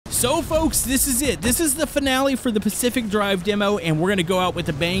So folks, this is it. This is the finale for the Pacific Drive demo, and we're gonna go out with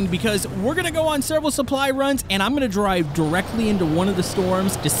a bang because we're gonna go on several supply runs, and I'm gonna drive directly into one of the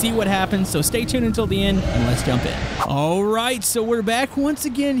storms to see what happens. So stay tuned until the end, and let's jump in. All right, so we're back once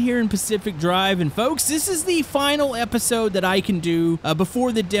again here in Pacific Drive, and folks, this is the final episode that I can do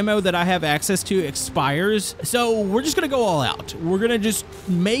before the demo that I have access to expires. So we're just gonna go all out. We're gonna just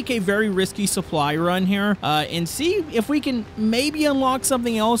make a very risky supply run here and see if we can maybe unlock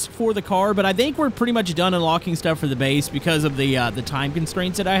something else for the car, but I think we're pretty much done unlocking stuff for the base because of the time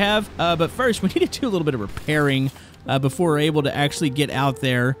constraints that I have. But first, we need to do a little bit of repairing before we're able to actually get out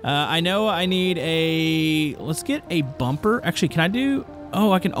there. I know I need let's get a bumper. Actually, can I do,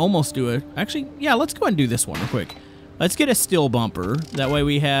 I can almost do it. Actually, yeah, let's go ahead and do this one real quick. Let's get a steel bumper. That way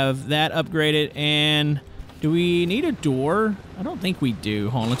we have that upgraded. And do we need a door? I don't think we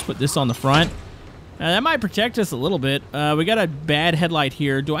do. Hold on, let's put this on the front. That might protect us a little bit. We got a bad headlight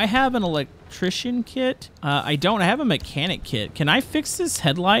here. Do I have an electrician kit? I don't. I have a mechanic kit. Can I fix this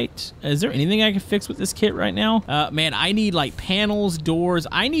headlight? Is there anything I can fix with this kit right now? Man, I need like panels, doors.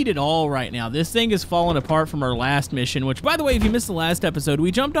 I need it all right now. This thing is falling apart from our last mission, which, by the way, if you missed the last episode, we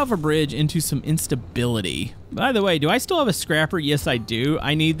jumped off a bridge into some instability. By the way, do I still have a scrapper? Yes, I do.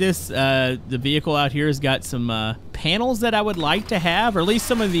 I need this. The vehicle out here has got some panels that I would like to have, or at least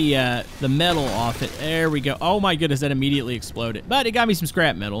some of the metal off it. There we go. Oh my goodness, that immediately exploded. But it got me some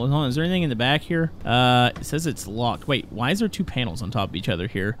scrap metal. Hold on, is there anything in the back here? It says it's locked. Wait, why is there two panels on top of each other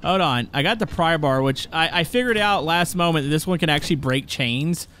here? Hold on. I got the pry bar, which I figured out last moment that this one can actually break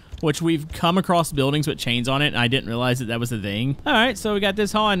chains, which we've come across buildings with chains on it, and I didn't realize that that was a thing. All right, so we got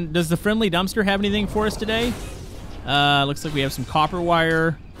this on. Does the friendly dumpster have anything for us today? Looks like we have some copper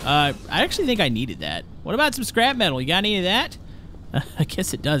wire. I actually think I needed that. What about some scrap metal? You got any of that? I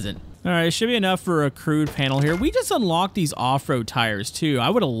guess it doesn't. All right, it should be enough for a crude panel here. We just unlocked these off-road tires, too.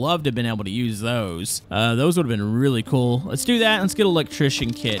 I would have loved to have been able to use those. Those would have been really cool. Let's do that. Let's get an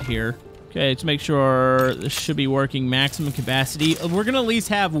electrician kit here. Okay, let's make sure this should be working maximum capacity. We're going to at least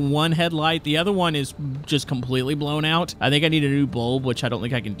have one headlight. The other one is just completely blown out. I think I need a new bulb, which I don't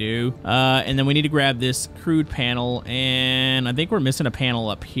think I can do. And then we need to grab this crude panel, and I think we're missing a panel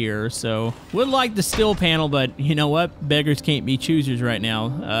up here. So would like the steel panel, but you know what? Beggars can't be choosers right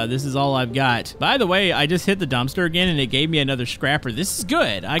now. This is all I've got. By the way, I just hit the dumpster again, and it gave me another scrapper. This is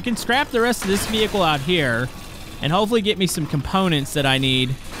good. I can scrap the rest of this vehicle out here and hopefully get me some components that I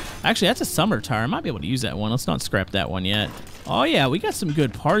need. Actually, that's a summer tire. I might be able to use that one. Let's not scrap that one yet. Oh, yeah, we got some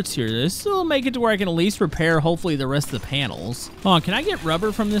good parts here. This will make it to where I can at least repair, hopefully, the rest of the panels. Hold on, can I get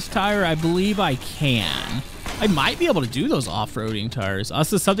rubber from this tire? I believe I can. I might be able to do those off-roading tires.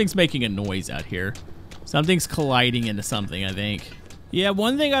 Also, something's making a noise out here. Something's colliding into something, I think. Yeah,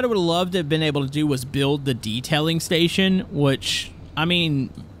 one thing I would have loved to have been able to do was build the detailing station, which, I mean,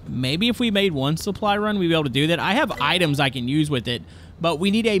 maybe if we made one supply run, we'd be able to do that. I have items I can use with it, but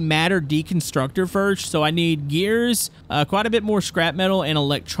we need a matter deconstructor first, so I need gears, quite a bit more scrap metal, and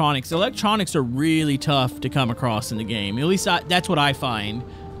electronics. Electronics are really tough to come across in the game. At least that's what I find.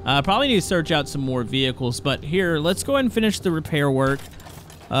 Probably need to search out some more vehicles, but here, let's go ahead and finish the repair work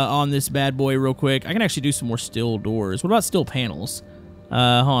on this bad boy real quick. I can actually do some more steel doors. What about steel panels?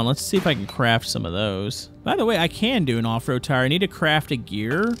 Hold on, let's see if I can craft some of those. By the way, I can do an off-road tire. I need to craft a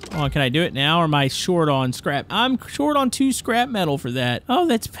gear. Oh, can I do it now, or am I short on scrap? I'm short on 2 scrap metal for that. Oh,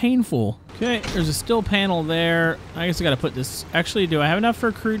 that's painful. Okay, there's a steel panel there. I guess I gotta put this. Actually, do I have enough for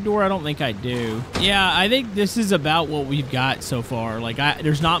a crude door? I don't think I do. Yeah, I think this is about what we've got so far. Like,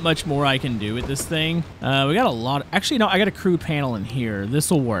 there's not much more I can do with this thing. We got a lot. Actually, no, I got a crude panel in here.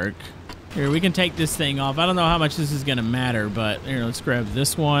 This will work. Here, we can take this thing off. I don't know how much this is going to matter, but here, let's grab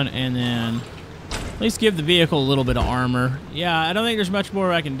this one and then at least give the vehicle a little bit of armor. Yeah, I don't think there's much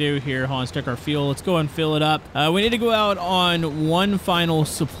more I can do here. Hold on, stick our fuel. Let's go and fill it up. We need to go out on one final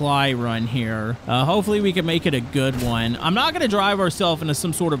supply run here. Hopefully we can make it a good one. I'm not going to drive ourselves into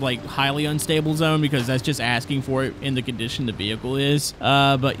some sort of like highly unstable zone because that's just asking for it in the condition the vehicle is.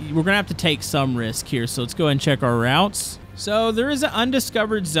 But we're going to have to take some risk here. So let's go ahead and check our routes. So there is an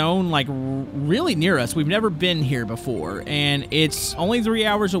undiscovered zone like really near us. We've never been here before, and it's only 3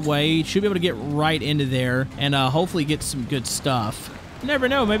 hours away. Should be able to get right into there and hopefully get some good stuff. You never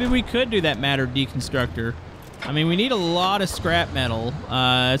know, maybe we could do that matter deconstructor. I mean, we need a lot of scrap metal.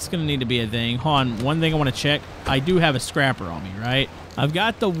 It's gonna need to be a thing. Hold on, one thing I want to check. I do have a scrapper on me, right? I've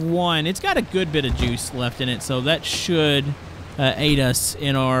got the one. It's got a good bit of juice left in it, so that should aid us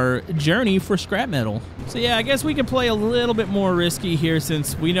in our journey for scrap metal. So yeah, I guess we can play a little bit more risky here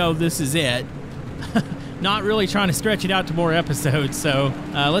since we know this is it. Not really trying to stretch it out to more episodes, so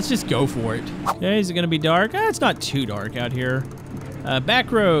let's just go for it. Okay, is it gonna be dark? It's not too dark out here.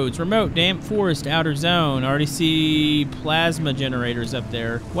 Back roads, remote, damp forest, outer zone. I already see plasma generators up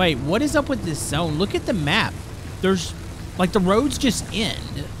there. Wait, what is up with this zone? Look at the map. There's, like, the roads just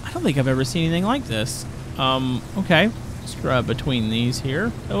end. I don't think I've ever seen anything like this. Okay. Let's drive between these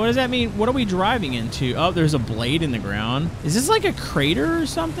here. So what does that mean? What are we driving into? Oh, there's a blade in the ground. Is this like a crater or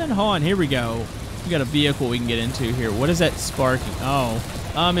something? Hold on, here we go. We got a vehicle we can get into here. What is that sparking? Oh,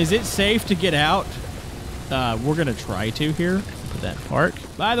 is it safe to get out? We're gonna try to here. Put that in park.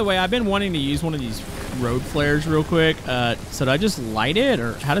 By the way, I've been wanting to use one of these road flares real quick. So do I just light it,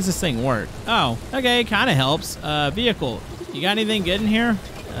 or how does this thing work? Oh, okay, kind of helps. Vehicle, you got anything good in here?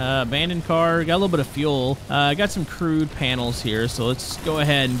 Abandoned car, got a little bit of fuel. Got some crude panels here, so let's go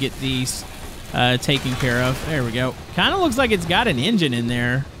ahead and get these taken care of. There we go. Kind of looks like it's got an engine in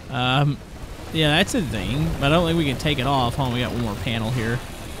there. Yeah, that's a thing, but I don't think we can take it off. Hold on, we got one more panel here.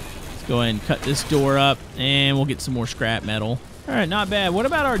 Let's go ahead and cut this door up, and we'll get some more scrap metal. All right, not bad. What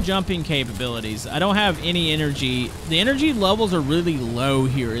about our jumping capabilities? I don't have any energy. The energy levels are really low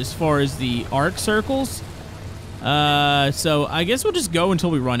here as far as the arc circles. So I guess we'll just go until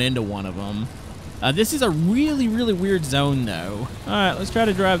we run into one of them. This is a really, really weird zone, though. All right, let's try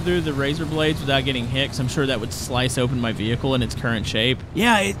to drive through the razor blades without getting hit, 'cause I'm sure that would slice open my vehicle in its current shape.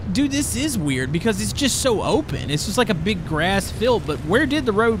 Yeah, dude, this is weird because it's just so open. It's just like a big grass field, but where did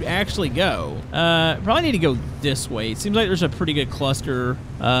the road actually go? Probably need to go this way. It seems like there's a pretty good cluster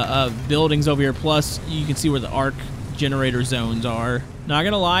of buildings over here. Plus, you can see where the arc generator zones are. Not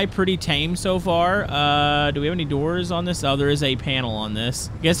gonna lie, pretty tame so far. Do we have any doors on this? Oh, there is a panel on this.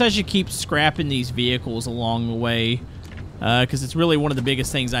 Guess I should keep scrapping these vehicles along the way, because it's really one of the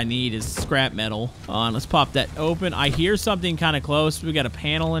biggest things I need is scrap metal. Let's pop that open. I hear something kind of close. We got a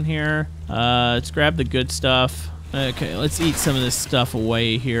panel in here. Let's grab the good stuff. Okay, let's eat some of this stuff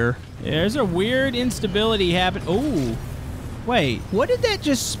away here. There's a weird instability happen. Oh, wait, what did that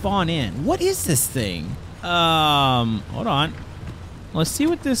just spawn in? What is this thing? Hold on. Let's see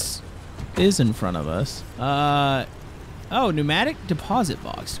what this is in front of us. Oh, pneumatic deposit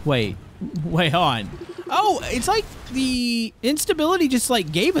box. Wait, hold on. Oh, it's like the instability just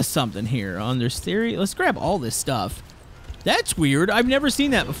like gave us something here on this theory. Let's grab all this stuff. That's weird. I've never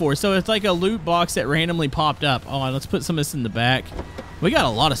seen that before. So it's like a loot box that randomly popped up. Oh, let's put some of this in the back. We got a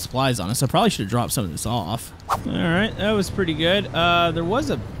lot of supplies on us. I probably should have dropped some of this off. All right, that was pretty good. There was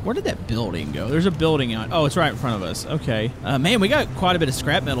a... Where did that building go? There's a building out... Oh, it's right in front of us. Okay. Man, we got quite a bit of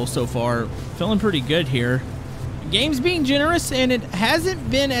scrap metal so far. Feeling pretty good here. Game's being generous, and it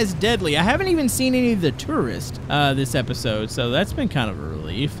hasn't been as deadly. I haven't even seen any of the tourists this episode, so that's been kind of a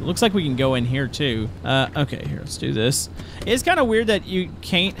relief. It looks like we can go in here, too. Okay, here, let's do this. It's kind of weird that you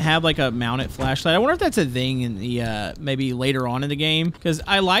can't have, like, a mounted flashlight. I wonder if that's a thing in the, maybe later on in the game, because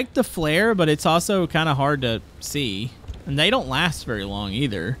I like the flare, but it's also kind of hard to see. And they don't last very long,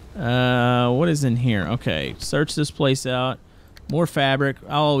 either. What is in here? Okay, search this place out. More fabric.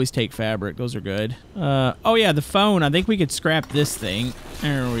 I'll always take fabric. Those are good. Oh, yeah, the phone. I think we could scrap this thing.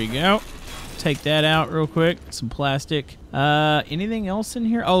 There we go. Take that out real quick. Some plastic. Anything else in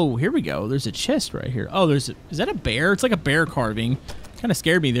here? Oh, here we go. There's a chest right here. Oh, is that a bear? It's like a bear carving. Kind of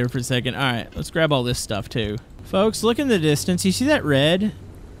scared me there for a second. All right, let's grab all this stuff, too. Folks, look in the distance. You see that red?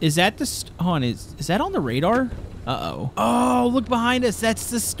 Is that the... Hold on, is that on the radar? Uh-oh. Oh, look behind us. That's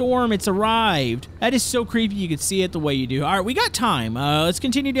the storm. It's arrived. That is so creepy you could see it the way you do. All right, we got time. Let's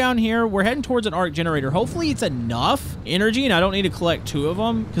continue down here. We're heading towards an arc generator. Hopefully it's enough energy and I don't need to collect 2 of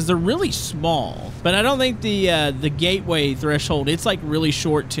them because they're really small. But I don't think the gateway threshold, it's like really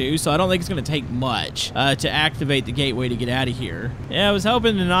short too, so I don't think it's going to take much to activate the gateway to get out of here. Yeah, I was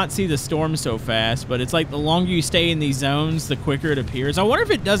hoping to not see the storm so fast, but it's like the longer you stay in these zones, the quicker it appears. I wonder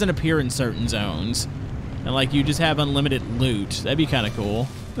if it doesn't appear in certain zones. And, like, you just have unlimited loot. That'd be kind of cool.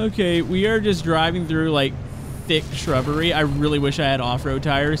 Okay, we are just driving through, like, thick shrubbery. I really wish I had off-road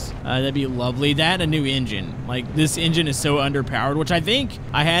tires. That'd be lovely. That and a new engine. Like, this engine is so underpowered, which I think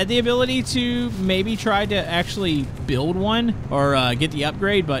I had the ability to maybe try to actually build one or get the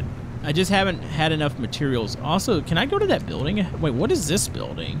upgrade, but I just haven't had enough materials. Also, can I go to that building? Wait, what is this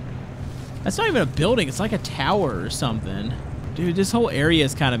building? That's not even a building. It's like a tower or something. Dude, this whole area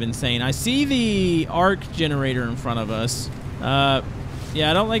is kind of insane. I see the arc generator in front of us.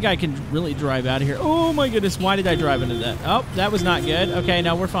 Yeah, I don't think I can really drive out of here. Oh my goodness, why did I drive into that? Oh, that was not good. Okay,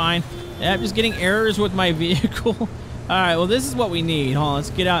 no, we're fine. Yeah, I'm just getting errors with my vehicle. All right, well, this is what we need. Hold on, let's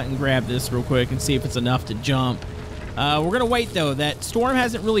get out and grab this real quick and see if it's enough to jump. We're going to wait, though. That storm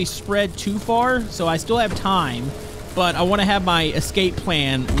hasn't really spread too far, so I still have time. But I want to have my escape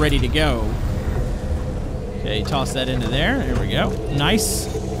plan ready to go. Okay, toss that into there. There we go.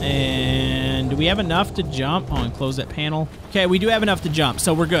 Nice. And do we have enough to jump? Oh, and close that panel. Okay, we do have enough to jump,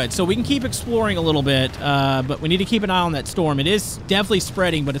 so we're good. So we can keep exploring a little bit, but we need to keep an eye on that storm. It is definitely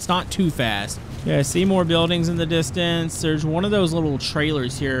spreading, but it's not too fast. Okay, I see more buildings in the distance. There's one of those little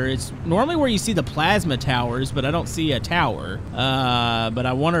trailers here. It's normally where you see the plasma towers, but I don't see a tower. But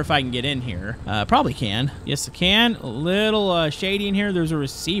I wonder if I can get in here. Probably can. Yes, I can. A little shady in here. There's a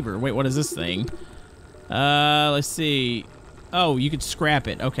receiver. Wait, what is this thing? Let's see. Oh, you could scrap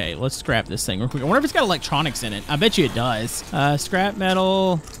it. Okay, let's scrap this thing real quick. I wonder if it's got electronics in it. I bet you it does. Scrap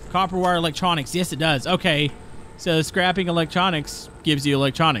metal, copper wire, electronics. Yes, it does. Okay, so scrapping electronics gives you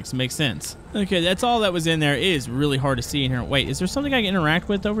electronics. Makes sense. Okay, that's all that was in there. It is really hard to see in here. Wait, is there something I can interact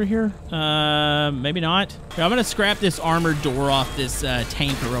with over here? Maybe not. Okay, I'm gonna scrap this armored door off this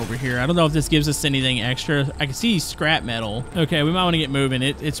tanker over here. I don't know if this gives us anything extra. I can see scrap metal. Okay, we might want to get moving.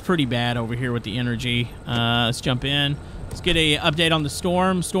 It's pretty bad over here with the energy. Let's jump in. Let's get a update on the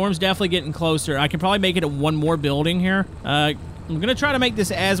storm. Storm's definitely getting closer. I can probably make it at one more building here. I'm going to try to make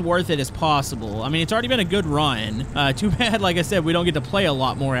this as worth it as possible. I mean, it's already been a good run. Too bad, like I said, we don't get to play a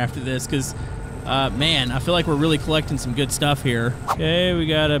lot more after this because, man, I feel like we're really collecting some good stuff here. Okay, we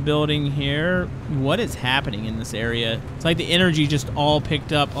got a building here. What is happening in this area? It's like the energy just all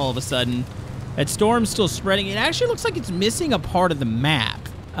picked up all of a sudden. That storm's still spreading. It actually looks like it's missing a part of the map.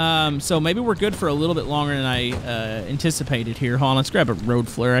 So maybe we're good for a little bit longer than I anticipated here. Hold on, let's grab a road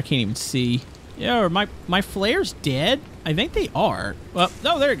flare. I can't even see. Yeah, or my flare's dead? I think they are. Well,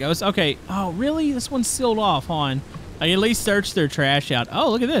 oh, there it goes. Okay. Oh, really? This one's sealed off. Hold on. I can at least search their trash out. Oh,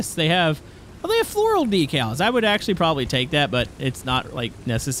 look at this. They have floral decals. I would actually probably take that, but it's not, like,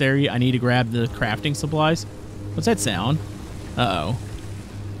 necessary. I need to grab the crafting supplies. What's that sound? Uh-oh.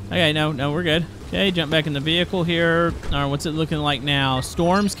 Okay, no, we're good. Okay, jump back in the vehicle here. All right, what's it looking like now?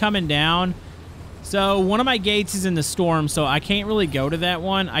 Storm's coming down. So one of my gates is in the storm, so I can't really go to that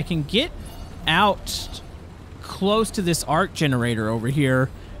one. I can get out close to this arc generator over here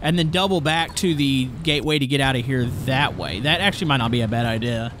and then double back to the gateway to get out of here that way. That actually might not be a bad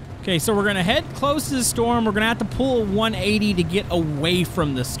idea. Okay, so we're going to head close to the storm. We're going to have to pull a 180 to get away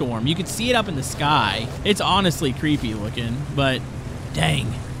from the storm. You can see it up in the sky. It's honestly creepy looking, but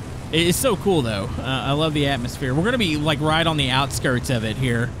dang. It's so cool, though. I love the atmosphere. We're going to be, like, right on the outskirts of it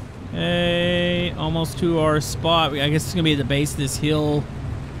here. Okay, almost to our spot. I guess it's going to be at the base of this hill.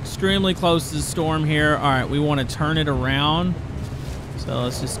 Extremely close to the storm here. All right, we want to turn it around. So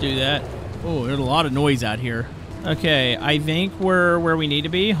let's just do that. Oh, there's a lot of noise out here. Okay, I think we're where we need to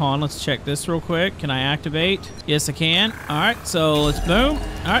be. Hold on, let's check this real quick. Can I activate? Yes, I can. All right, so let's boom.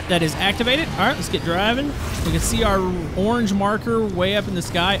 All right, that is activated. All right, let's get driving. We can see our orange marker way up in the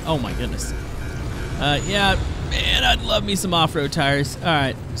sky. Oh, my goodness. Yeah, man, I'd love me some off-road tires. All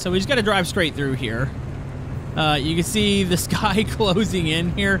right, so we just got to drive straight through here. You can see the sky closing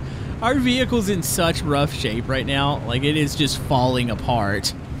in here. Our vehicle's in such rough shape right now. Like, it is just falling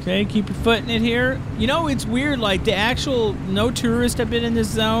apart. Okay, keep your foot in it here. You know, it's weird, like, no tourists have been in this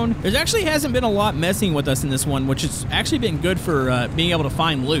zone. There actually hasn't been a lot messing with us in this one, which has actually been good for being able to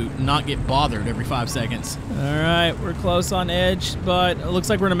find loot and not get bothered every 5 seconds. All right, we're close on edge, but it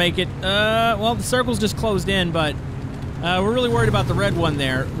looks like we're gonna make it. Well, the circle's just closed in, but we're really worried about the red one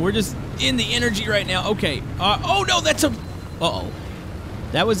there. We're just in the energy right now. Okay, oh no, that's a, uh-oh.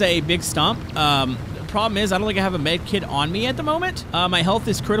 That was a big stump. Problem is, I don't think I have a med kit on me at the moment. My health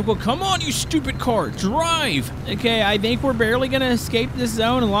is critical. Come on, you stupid car, drive. Okay, I think we're barely gonna escape this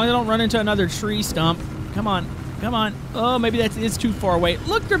zone as long as I don't run into another tree stump. Come on, come on. Oh, maybe it's too far away.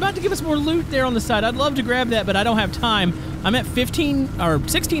 Look, they're about to give us more loot there on the side. I'd love to grab that, but I don't have time. I'm at 15 or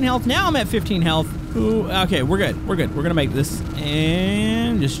 16 health. Now I'm at 15 health. Ooh, okay, we're good. We're good. We're gonna make this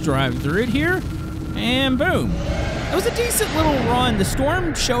and just drive through it here, and boom. It was a decent little run. The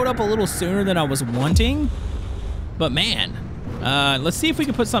storm showed up a little sooner than I was wanting, but man, let's see if we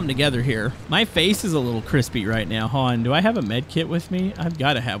can put something together here. My face is a little crispy right now. Hold on, do I have a med kit with me? I've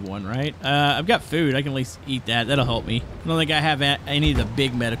got to have one, right? I've got food. I can at least eat that. That'll help me. I don't think I have any of the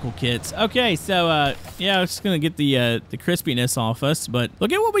big medical kits. Okay, so yeah, I'm just gonna get the crispiness off us, but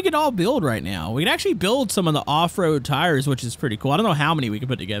look at what we could all build right now. We can actually build some of the off-road tires, which is pretty cool. I don't know how many we can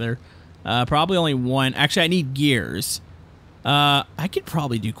put together. Probably only one. Actually, I need gears. I could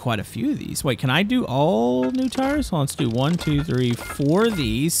probably do quite a few of these. Wait, can I do all new tires? Well, let's do 1, 2, 3, 4 of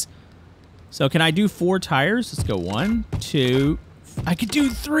these. So can I do 4 tires? Let's go 1, 2. I could do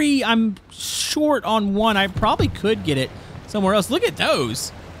 3. I'm short on 1. I probably could get it somewhere else. Look at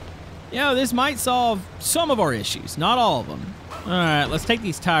those. Yeah, this might solve some of our issues. Not all of them. All right, let's take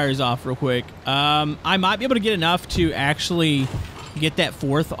these tires off real quick. I might be able to get enough to actually get that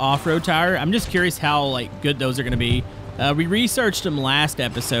 4th off-road tire. I'm just curious how like good those are going to be. We researched them last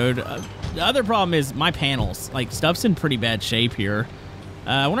episode. The other problem is my panels. Like, stuff's in pretty bad shape here.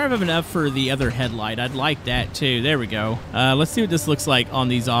 I wonder if I have enough for the other headlight. I'd like that too. There we go. Let's see what this looks like on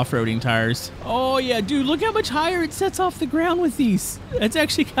these off-roading tires. Oh yeah, dude, look how much higher it sets off the ground with these. That's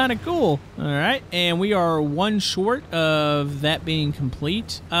actually kind of cool. All right, and we are 1 short of that being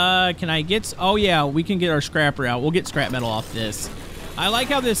complete. Can I get... Oh yeah, we can get our scrapper out. We'll get scrap metal off this. I like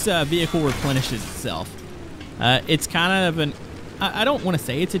how this vehicle replenishes itself. It's kind of an... I don't want to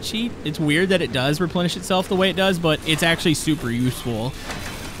say it's a cheat. It's weird that it does replenish itself the way it does, but it's actually super useful.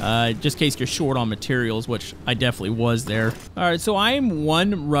 Just in case you're short on materials, which I definitely was there. All right, so I am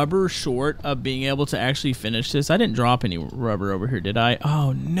 1 rubber short of being able to actually finish this. I didn't drop any rubber over here, did I?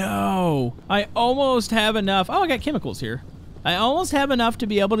 Oh, no. I almost have enough. Oh, I got chemicals here. I almost have enough to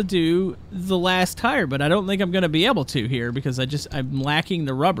be able to do the last tire, but I don't think I'm going to be able to here because I'm lacking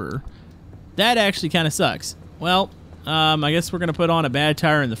the rubber. That actually kind of sucks. Well... I guess we're going to put on a bad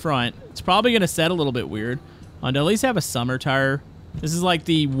tire in the front. It's probably going to set a little bit weird. To at least have a summer tire. This is like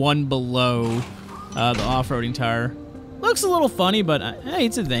the one below the off-roading tire. Looks a little funny, but hey,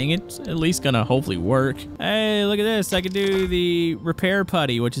 it's a thing. It's at least going to hopefully work. Hey, look at this. I can do the repair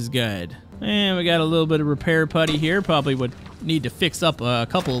putty, which is good. And we got a little bit of repair putty here. Probably would need to fix up a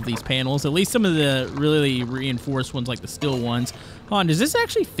couple of these panels. At least some of the really reinforced ones, like the steel ones. Hold on, does this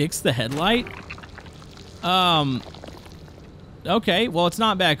actually fix the headlight? Okay, well, it's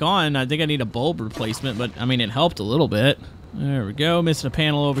not back on. I think I need a bulb replacement, but, I mean, it helped a little bit. There we go. Missing a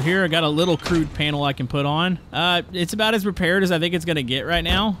panel over here. I got a little crude panel I can put on. It's about as repaired as I think it's going to get right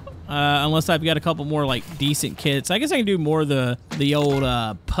now, unless I've got a couple more, like, decent kits. I guess I can do more of the old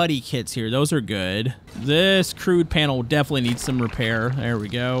putty kits here. Those are good. This crude panel definitely needs some repair. There we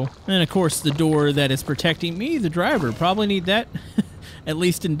go. And, of course, the door that is protecting me, the driver, probably need that at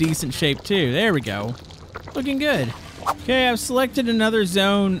least in decent shape, too. There we go. Looking good. Okay, I've selected another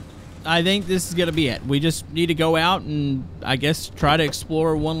zone. I think this is going to be it. We just need to go out and, I guess, try to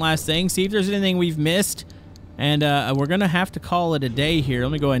explore one last thing, see if there's anything we've missed. And we're going to have to call it a day here.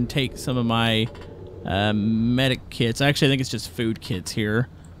 Let me go ahead and take some of my medic kits. Actually, I think it's just food kits here.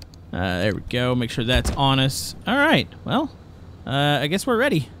 There we go. Make sure that's on us. All right. Well, I guess we're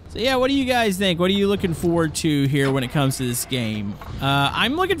ready. So, yeah, what do you guys think? What are you looking forward to here when it comes to this game?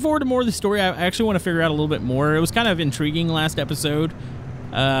 I'm looking forward to more of the story. I actually want to figure out a little bit more. It was kind of intriguing last episode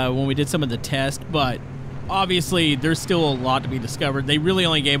when we did some of the tests, but obviously there's still a lot to be discovered. They really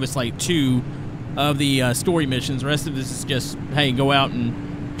only gave us like 2 of the story missions. The rest of this is just, hey, go out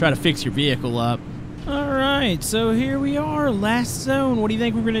and try to fix your vehicle up. All right, so here we are, last zone. What do you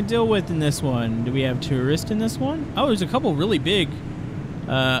think we're going to deal with in this one? Do we have tourists in this one? Oh, there's a couple really big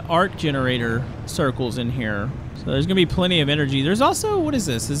arc generator circles in here. So there's gonna be plenty of energy. There's also, what is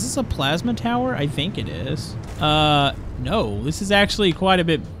this? Is this a plasma tower? I think it is. No, this is actually quite a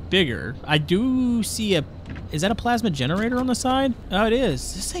bit bigger. I do see is that a plasma generator on the side? Oh, it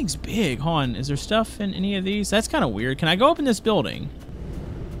is. This thing's big. Hold on, is there stuff in any of these? That's kind of weird. Can I go up in this building?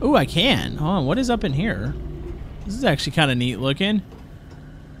 Oh, I can. Hold on, what is up in here? This is actually kind of neat looking.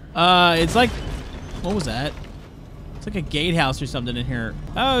 It's like, what was that? It's like a gatehouse or something in here.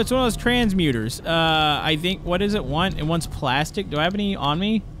 Oh, it's one of those transmuters. I think, what does it want? It wants plastic. Do I have any on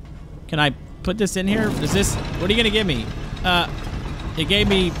me? Can I put this in here? Is this, what are you gonna give me? It gave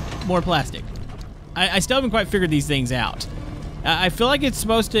me more plastic. I still haven't quite figured these things out. I feel like it's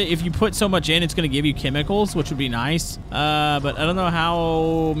supposed to, if you put so much in, it's gonna give you chemicals, which would be nice. But I don't know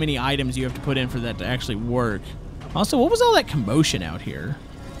how many items you have to put in for that to actually work. Also, what was all that commotion out here?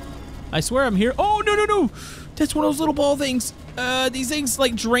 I swear I'm here. Oh, no, no, no. That's one of those little ball things. These things,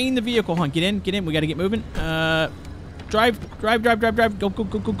 like, drain the vehicle. Hold on, get in. We got to get moving. Drive. Go, go,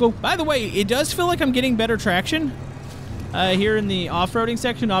 go, go, go. By the way, it does feel like I'm getting better traction here in the off-roading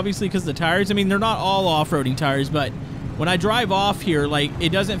section, obviously, because the tires. I mean, they're not all off-roading tires, but when I drive off here, like,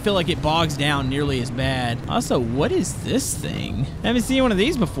 it doesn't feel like it bogs down nearly as bad. Also, what is this thing? I haven't seen one of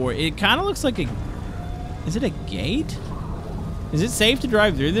these before. It kind of looks like a... Is it a gate? Is it safe to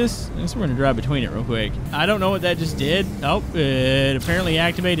drive through this? I guess we're going to drive between it real quick. I don't know what that just did. Oh, it apparently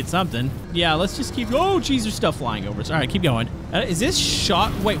activated something. Yeah, let's just keep... Oh, geez, there's stuff flying over us. All right, keep going. Is this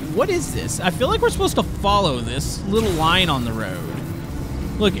shot... Wait, what is this? I feel like we're supposed to follow this little line on the road.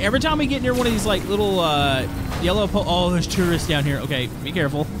 Look, every time we get near one of these, like, little yellow... Oh, there's tourists down here. Okay, be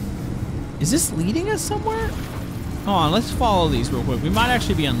careful. Is this leading us somewhere? Hold on, let's follow these real quick. We might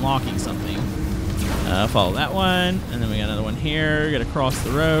actually be unlocking something. Follow that one, and then we got another one here. Gotta cross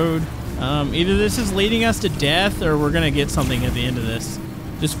the road. Either this is leading us to death, or we're gonna get something at the end of this.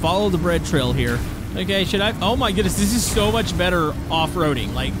 Just follow the bread trail here. Okay, should I? Oh my goodness, this is so much better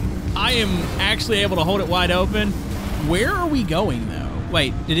off-roading. Like, I am actually able to hold it wide open. Where are we going, though?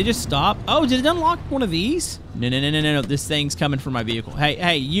 Wait, did it just stop? Oh, did it unlock one of these? No. This thing's coming for my vehicle.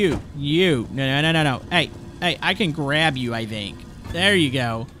 Hey, you. No. Hey, I can grab you, I think. There you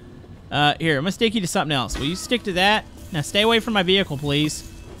go. Here, I'm gonna stick you to something else. Will you stick to that? Now, stay away from my vehicle, please.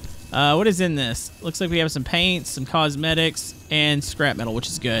 What is in this? Looks like we have some paints, some cosmetics, and scrap metal, which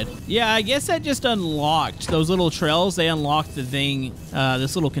is good. Yeah, I guess that just unlocked those little trails. They unlocked the thing,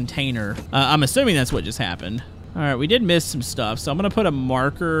 this little container. I'm assuming that's what just happened. All right, we did miss some stuff, so I'm gonna put a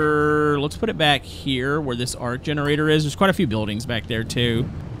marker. Let's put it back here where this arc generator is. There's quite a few buildings back there too.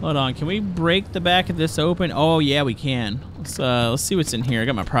 Hold on, can we break the back of this open? Oh yeah, we can. Let's see what's in here. I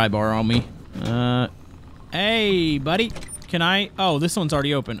got my pry bar on me. Hey, buddy, can I? Oh, this one's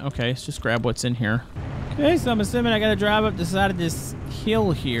already open. Okay, let's just grab what's in here. Okay, so I'm assuming I gotta drive up the side of this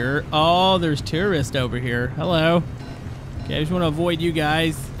hill here. Oh, there's tourists over here. Hello. Okay, I just want to avoid you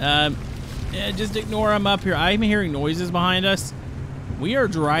guys. Yeah, just ignore them up here. I'm hearing noises behind us. We are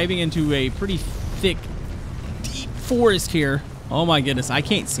driving into a pretty thick, deep forest here. Oh my goodness, I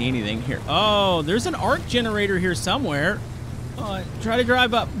can't see anything here. Oh, there's an arc generator here somewhere. Try to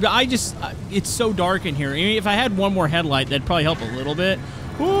drive up. It's so dark in here. I mean, if I had one more headlight, that'd probably help a little bit.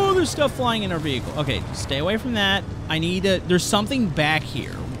 Oh, there's stuff flying in our vehicle. Okay, stay away from that. There's something back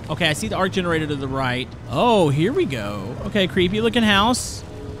here. Okay, I see the arc generator to the right. Oh, here we go. Okay, creepy looking house.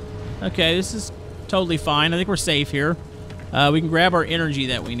 Okay, this is totally fine. I think we're safe here. We can grab our energy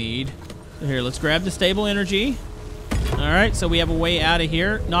that we need. So here, let's grab the stable energy. All right, so we have a way out of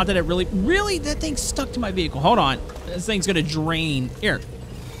here. Not that it really, that thing's stuck to my vehicle. Hold on, this thing's gonna drain. Here,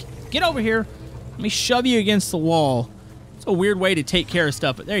 get over here. Let me shove you against the wall. It's a weird way to take care of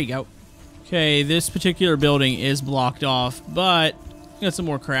stuff, but there you go. Okay, this particular building is blocked off, but got some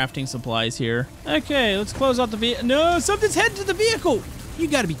more crafting supplies here. Okay, let's close out the vehicle. No, something's heading to the vehicle. You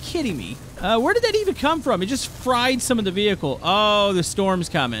gotta be kidding me. Where did that even come from? It just fried some of the vehicle. Oh, the storm's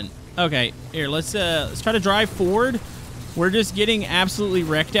coming. Okay, here, let's try to drive forward. We're just getting absolutely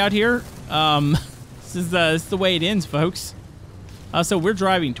wrecked out here. This is the way it ends, folks. So we're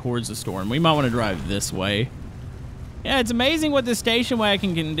driving towards the storm. We might want to drive this way. Yeah, it's amazing what this station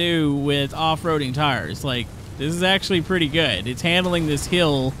wagon can do with off-roading tires. Like, this is actually pretty good. It's handling this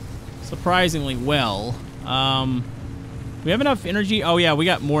hill surprisingly well. We have enough energy. Oh yeah, we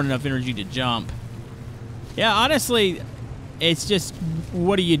got more than enough energy to jump. Yeah, honestly, it's just,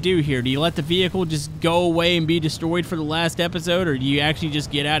 what do you do here? Do you let the vehicle just go away and be destroyed for the last episode, or do you actually just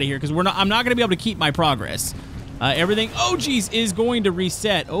get out of here? Because I'm not going to be able to keep my progress. Everything, oh geez, is going to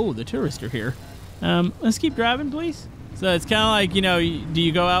reset. Oh, the tourists are here. Let's keep driving, please. So it's kind of like, you know, do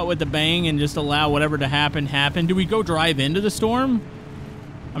you go out with a bang and just allow whatever to happen? Do we go drive into the storm?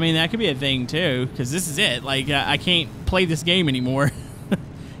 I mean, that could be a thing, too, because this is it. Like, I can't play this game anymore.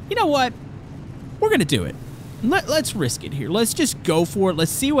 You know what? We're going to do it. Let's risk it here. Let's just go for it.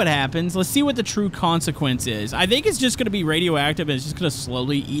 Let's see what happens. Let's see what the true consequence is. I think it's just going to be radioactive, and it's just going to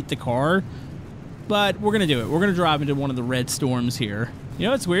slowly eat the car. But we're going to do it. We're going to drive into one of the red storms here. You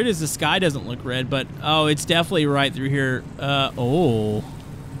know what's weird is the sky doesn't look red, but, oh, it's definitely right through here. Yep,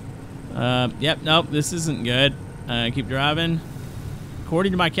 nope, this isn't good. Keep driving.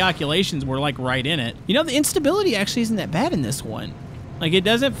 According to my calculations, we're like right in it. You know, the instability actually isn't that bad in this one. Like, it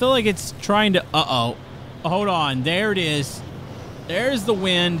doesn't feel like it's trying to, hold on, there it is. There's the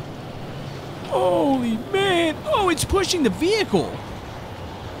wind. Holy man. Oh, it's pushing the vehicle.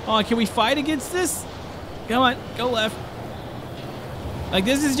 Oh, can we fight against this? Come on, go left. Like,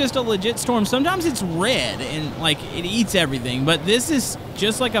 this is just a legit storm. Sometimes it's red and, like, it eats everything, but this is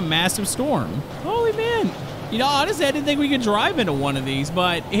just like a massive storm. Holy man. You know, honestly, I didn't think we could drive into one of these,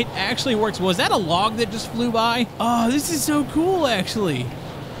 but it actually works. Was that a log that just flew by? Oh, this is so cool, actually.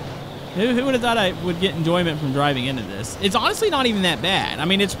 Who would have thought I would get enjoyment from driving into this? It's honestly not even that bad. I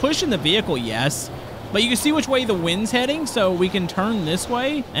mean, it's pushing the vehicle, yes, but you can see which way the wind's heading, so we can turn this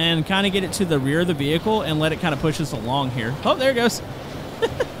way and kind of get it to the rear of the vehicle and let it kind of push us along here. Oh, there it goes.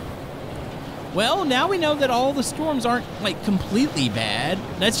 Well, now we know that all the storms aren't, like, completely bad.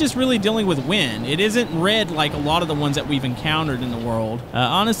 That's just really dealing with wind. It isn't red like a lot of the ones that we've encountered in the world.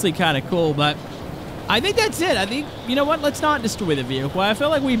 Honestly, kind of cool, but I think that's it. I think, you know what, let's not destroy the vehicle. I feel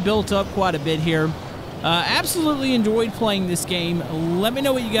like we built up quite a bit here. Absolutely enjoyed playing this game. Let me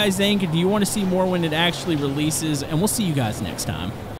know what you guys think. Do you want to see more when it actually releases? And we'll see you guys next time.